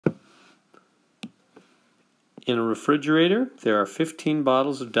In a refrigerator, there are 15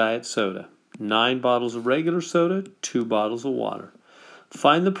 bottles of diet soda, 9 bottles of regular soda, 2 bottles of water.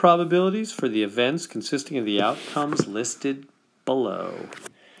 Find the probabilities for the events consisting of the outcomes listed below.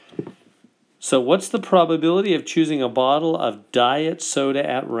 So what's the probability of choosing a bottle of diet soda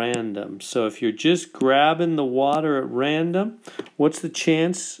at random? So if you're just grabbing the water at random, what's the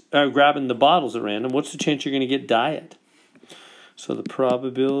chance, grabbing the bottles at random, what's the chance you're going to get diet? So the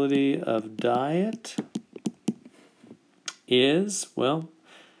probability of diet is, well,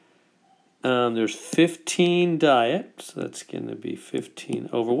 there's 15 diet, so that's going to be 15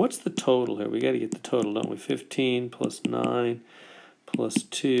 over, what's the total here? We got to get the total, don't we? 15 plus 9 plus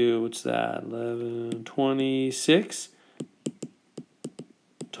 2, what's that? 11, 26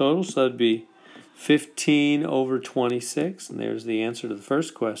 total, so that'd be 15 over 26, and there's the answer to the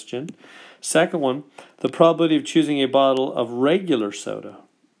first question. Second one, the probability of choosing a bottle of regular soda.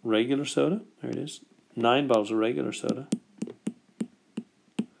 Regular soda, there it is, 9 bottles of regular soda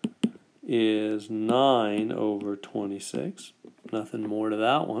is 9 over 26. Nothing more to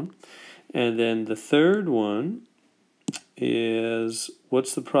that one. And then the third one is,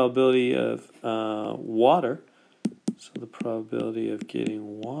 what's the probability of water? So the probability of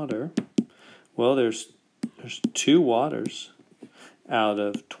getting water, well, there's 2 waters out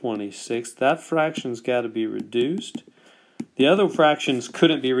of 26. That fraction's got to be reduced. The other fractions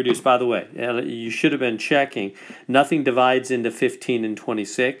couldn't be reduced, by the way. You should have been checking. Nothing divides into 15 and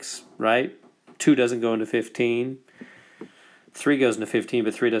 26, right? 2 doesn't go into 15. 3 goes into 15,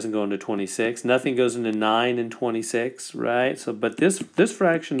 but 3 doesn't go into 26. Nothing goes into 9 and 26, right? So, but this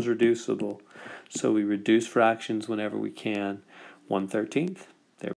fraction's reducible. So we reduce fractions whenever we can. 1/13.